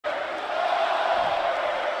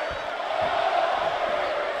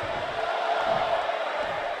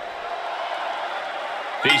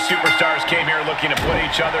These superstars came here looking to put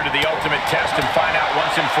each other to the ultimate test and find out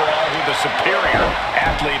once and for all who the superior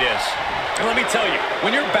athlete is. And let me tell you,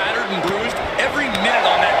 when you're battered and bruised, every minute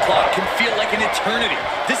on that clock can feel like an eternity.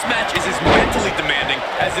 This match is as mentally demanding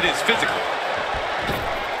as it is physically.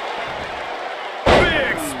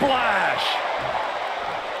 Big splash!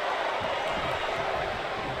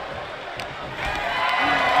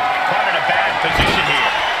 Caught in a bad position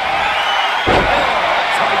here.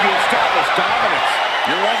 That's how you establish dominance.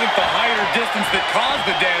 It wasn't the height or distance that caused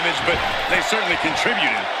the damage, but they certainly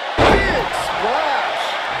contributed. Big splash!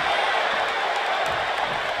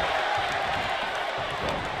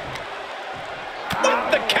 With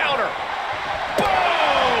the counter!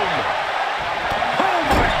 Boom! Oh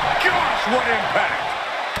my gosh, what impact!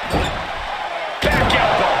 Back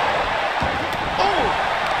elbow! Oh!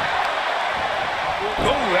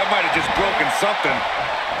 Oh, that might have just broken something.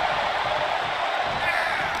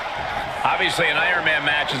 Obviously, an Iron Man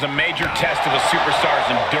match is a major test of a superstar's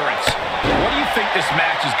endurance. What do you think this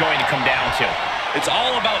match is going to come down to? It's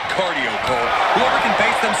all about cardio, Cole. Whoever can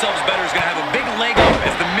pace themselves better is going to have a big leg up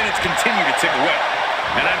as the minutes continue to tick away.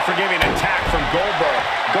 An unforgiving attack from Goldberg.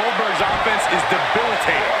 Goldberg's offense is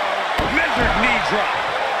debilitating. Measured knee drop.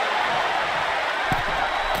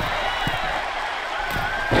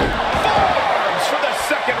 Forearms for the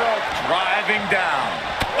second rope. Driving down.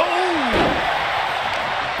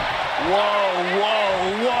 Whoa,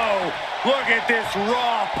 whoa, whoa. Look at this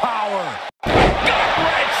raw power.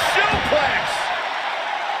 Gut-wrench suplex.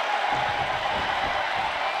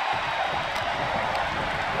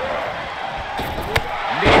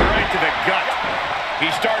 Knee right to the gut.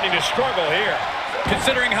 He's starting to struggle here.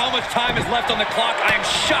 Considering how much time is left on the clock, I am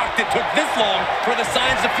shocked it took this long for the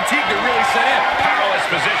signs of fatigue to really set in. Powerless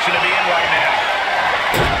position to be in right now.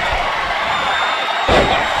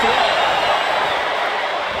 What a throw.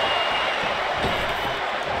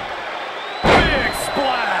 Big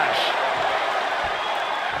splash.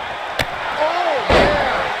 Oh,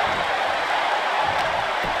 man.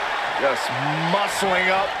 Just muscling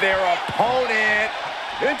up their opponent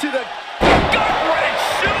into the gut-wrench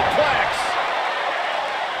suplex.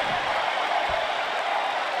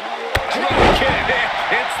 Drop kick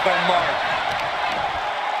hits the mark.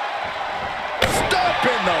 Stop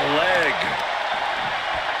in the leg.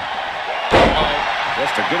 Uh-oh.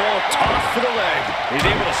 Just a good old toss for the leg. He's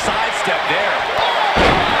able to sidestep there.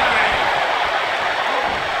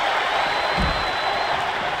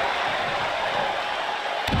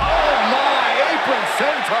 Oh, my. Apron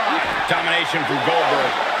senton. Domination from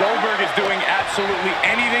Goldberg. Goldberg is doing absolutely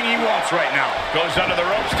anything he wants right now. Goes under the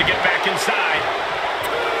ropes to get back inside.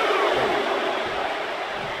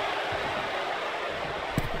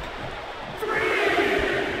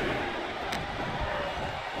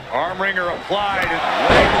 Arm wringer applied.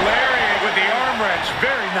 Leg lariat with the arm wrench.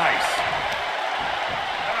 Very nice.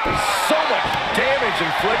 So much damage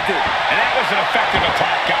inflicted. And that was an effective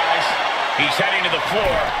attack, guys. He's heading to the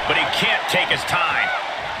floor, but he can't take his time.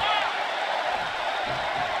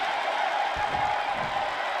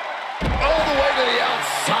 All the way to the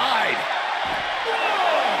outside.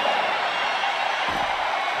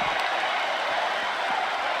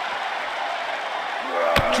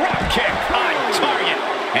 Drop kick on target.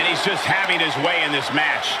 And he's just having his way in this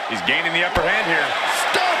match. He's gaining the upper hand here.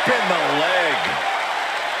 Stop in the leg.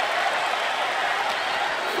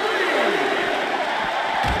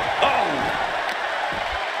 Oh!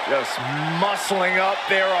 Just muscling up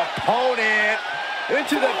their opponent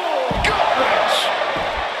into the gut-wrench.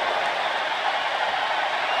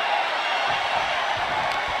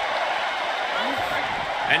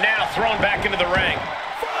 And now thrown back into the ring.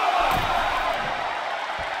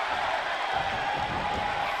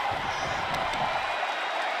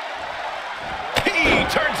 He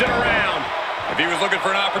turns it around. If he was looking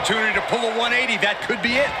for an opportunity to pull a 180, that could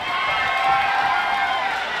be it.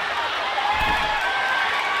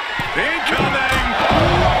 Incoming!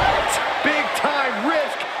 What? Big time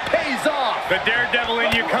risk pays off. The daredevil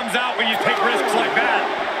in you comes out when you take risks like that.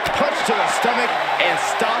 Punch to the stomach and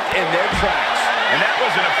stopped in their tracks. And that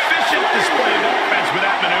was an efficient display of offense with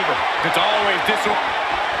that maneuver. It's always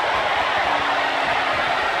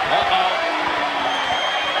Uh-oh.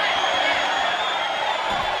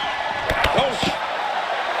 Oh!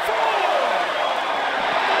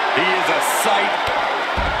 He is a sight.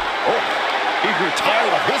 Oh, he grew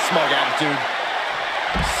tired of his smug attitude.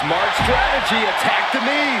 Smart strategy, attack the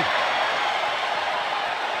knee.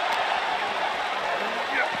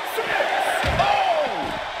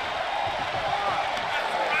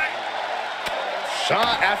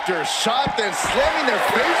 Shot after shot, then slamming their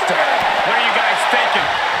face down. What are you guys thinking?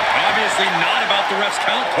 Obviously not about the ref's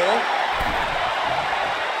count, Cole.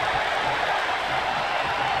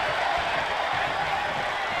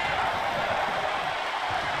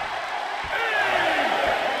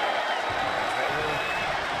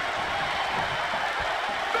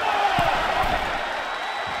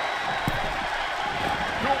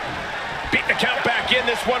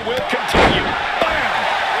 this one will continue. Bam!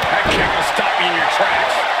 That kick will stop you in your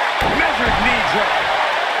tracks. Measured knee drop.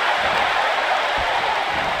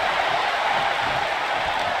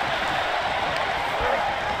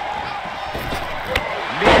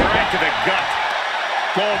 Knee right to the gut.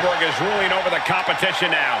 Goldberg is ruling over the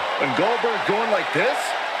competition now. When Goldberg's going like this,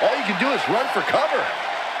 all you can do is run for cover.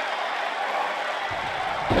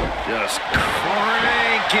 Just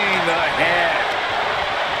cranking the head.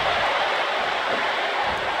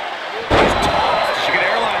 She get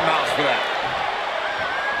airline miles for that.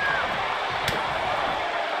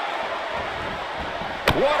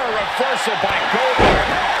 What a reversal by Goldberg.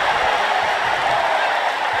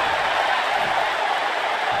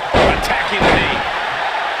 Attacking the knee.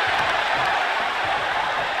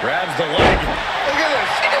 Grabs the leg. Look at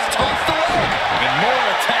this. He just tossed the leg. And more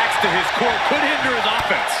attacks to his core could hinder his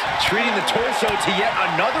offense. Treating the torso to yet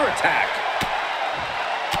another attack.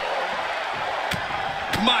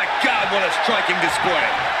 My God, what a striking display.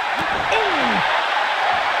 Ooh.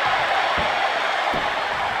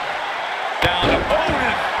 Down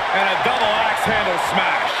opponent and a double axe handle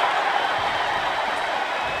smash.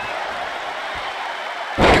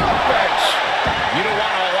 Gut wrench. You don't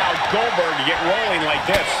want to allow Goldberg to get rolling like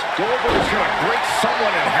this. Goldberg's going to break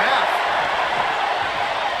someone in half.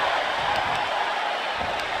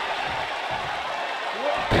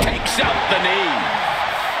 Takes out the knee.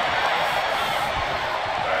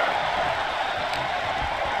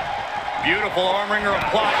 Beautiful arm wringer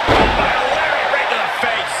applied. Right to the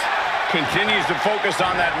face. Continues to focus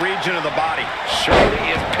on that region of the body.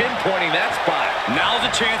 Shirley is pinpointing that spot. Now's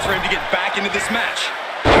a chance for him to get back into this match.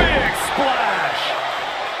 Big splash.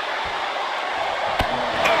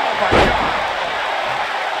 Oh, my God.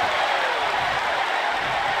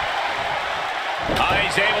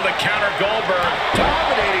 He's able to counter Goldberg.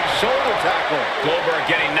 Dominating shoulder tackle. Goldberg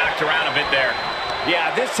getting knocked around a bit there.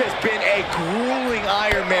 Yeah, this has been a grueling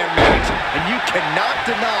Iron Man match, and you cannot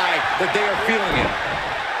deny that they are feeling it.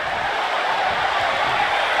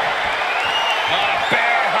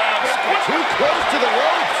 Bear hug. Too close to the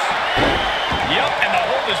ropes. Yep, and the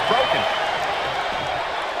hold is broken.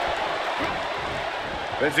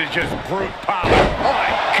 This is just brute power. Oh,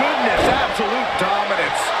 my goodness, absolute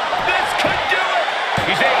dominance. This could do it.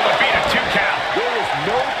 He's able to beat a 2 count. There is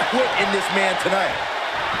no quit in this man tonight.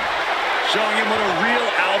 Showing him what a real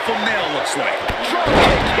alpha male looks like. Drop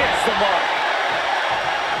kick hits the mark.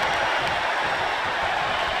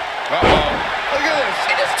 Uh-oh. Look at this.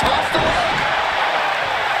 He just tossed the leg.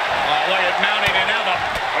 Oh, look at mounting and now the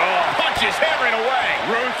punch is hammering away.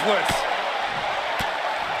 Ruthless.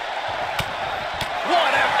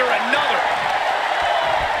 One after another.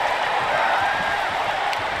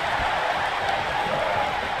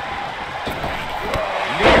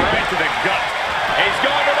 Knee right to the gut. He's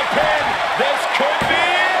going to the pin. This could be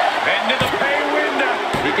it. Into the pay window.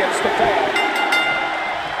 He gets the fall.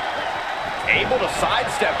 Able to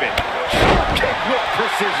sidestep it. Drop kick with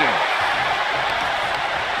precision.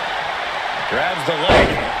 Grabs the leg.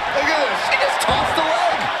 Look at this. He just tossed the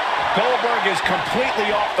leg. Goldberg is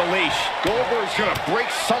completely off the leash. Goldberg's going to break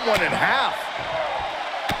someone in half.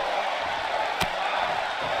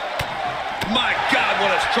 My God,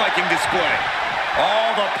 what a striking display.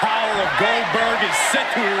 All the power of Goldberg is set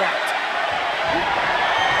to erupt.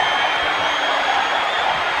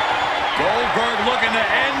 Goldberg looking to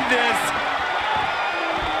end this.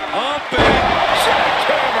 Up and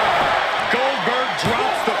jackhammer. Goldberg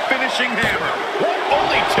drops the finishing hammer. What?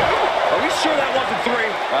 Only 2? Are we sure that wasn't 3?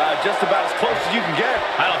 Just about as close as you can get.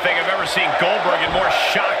 I don't think I've ever seen Goldberg in more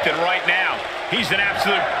shock than right now. He's in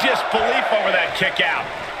absolute disbelief over that kick out.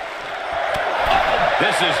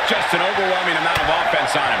 This is just an overwhelming amount of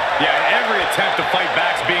offense on him. Yeah, every attempt to fight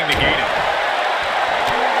back is being negated.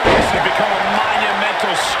 This has become a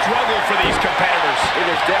monumental struggle for these competitors. It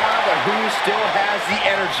is down to who still has the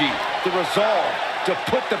energy, the resolve to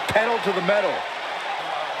put the pedal to the metal.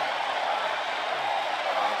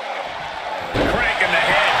 Cranking the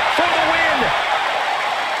head for the win.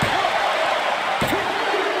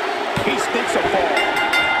 He sneaks a fall.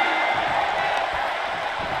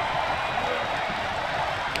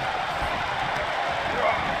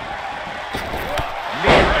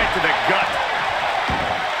 Knee right to the gut.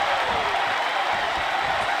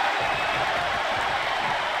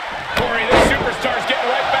 Corey, this superstar's getting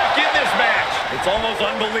right back in this match. It's almost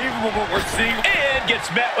unbelievable what we're seeing. And gets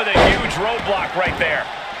met with a huge roadblock right there.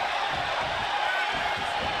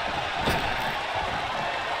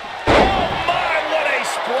 Oh my, what a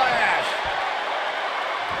splash.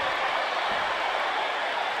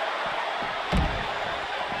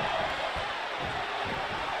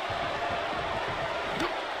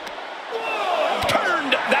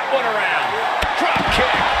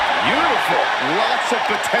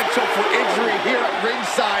 lots of potential for injury here at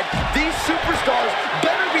ringside. These superstars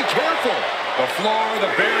better be careful. The floor, the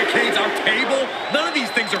barricades, our table, none of these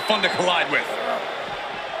things are fun to collide with.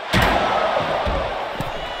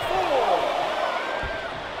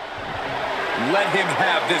 Let him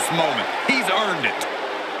have this moment. He's earned it.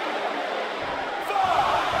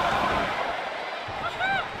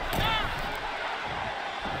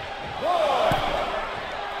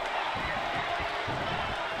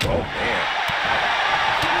 Oh, man.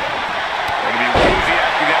 Going to be woozy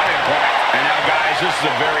after that impact. And now, guys, this is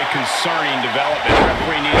a very concerning development. The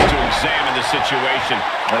referee needs to examine the situation.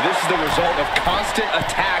 Now, this is the result of constant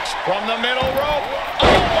attacks from the middle rope. Oh,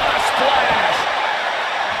 what a splash!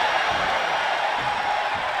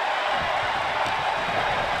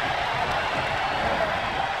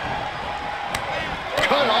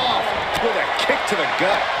 Cut off with a kick to the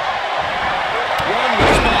gut. One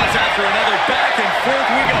response after another. Back and forth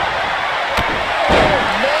we go. Oh,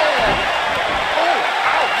 man! Oh,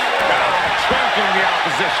 ouch! Trampling the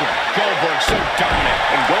opposition. Goldberg so dominant.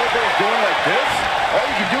 And Goldberg's doing like this? All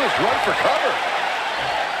you can do is run for cover.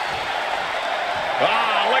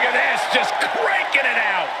 Ah, look at this. Just cranking it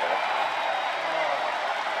out.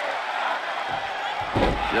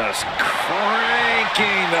 Just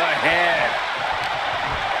cranking the head.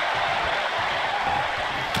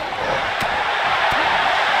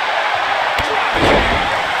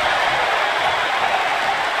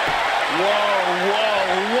 Whoa,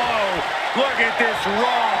 whoa, whoa. Look at this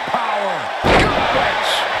raw power.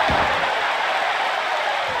 Wrench.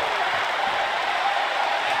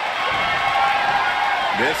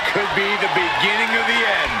 This could be the beginning of the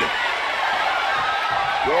end.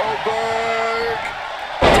 Goldberg.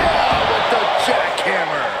 Down with the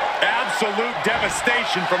jackhammer. Absolute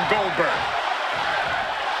devastation from Goldberg.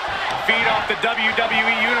 Feed off the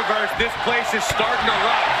WWE Universe. This place is starting to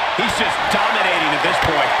rock. He's just dominating at this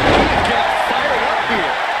point. He's getting fired up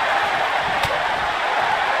here.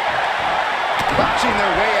 Punching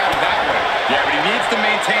their way out that way. Yeah, but he needs to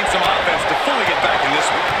maintain some offense to fully get back in this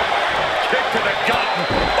one. Kick to the gut.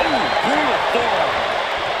 Oh, brutal forearm.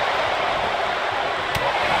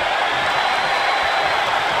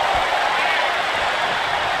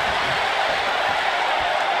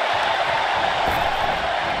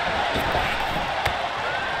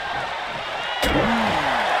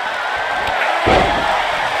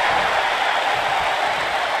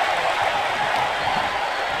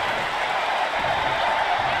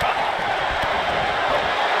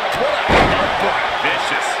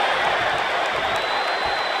 Vicious.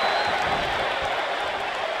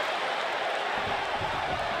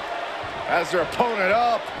 Has their opponent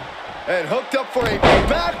up and hooked up for a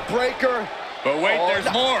backbreaker. But wait, there's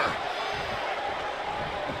more.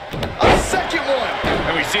 A second one.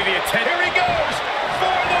 And we see the attempt. Here he goes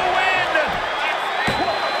for the win.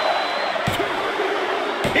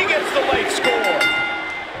 He gets the late score.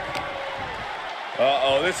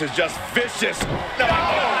 Uh-oh, this is just vicious. No,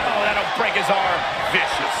 that'll break his arm.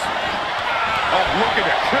 Vicious. Oh, looking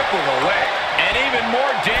to cripple the leg. And even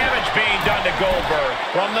more damage being done to Goldberg.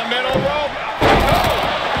 From the middle rope.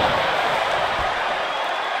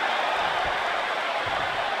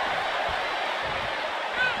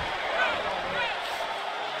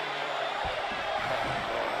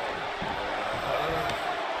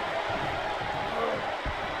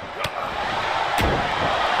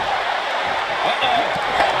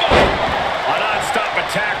 A non-stop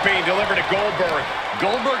attack being delivered to Goldberg.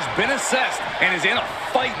 Goldberg's been assessed and is in a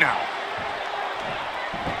fight now.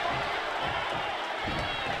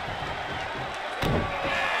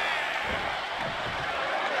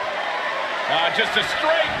 Just a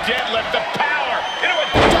straight deadlift of power into a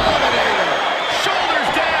Dominator. shoulders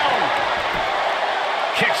down.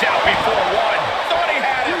 Kicks out before one. Thought he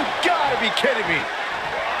had it. You gotta be kidding me.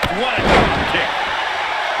 What a drop kick.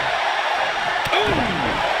 Ooh.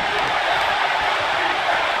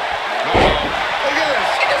 Look at this.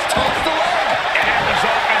 He just tossed the leg. And enters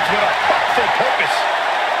offense with a thoughtful purpose.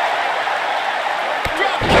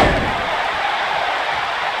 Drop kick.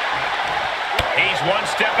 He's one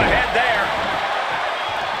step ahead there.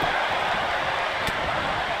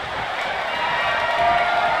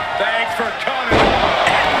 Thanks for coming.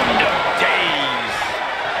 End of days.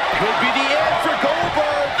 Could be the end for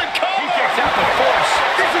Goldberg. The cover. He kicks out the force.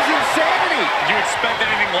 This is insanity. Did you expect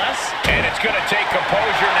anything less? And it's going to take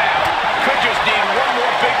composure now. Could just need one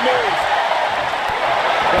more big move.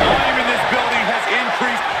 The volume in this building has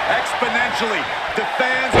increased exponentially. The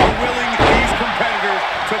fans are willing these competitors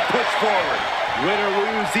to push forward. Win or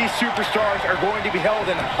lose, these superstars are going to be held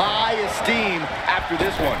in high esteem after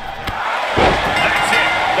this one. That's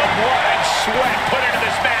it. The blood and sweat put into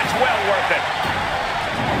this match, well worth it.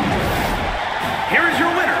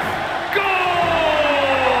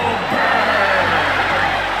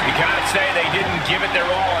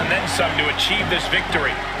 some to achieve this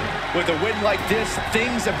victory. With a win like this,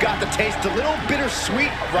 things have got to taste a little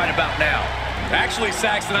bittersweet right about now. Actually,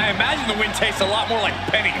 Saxton, I imagine the win tastes a lot more like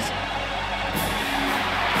pennies.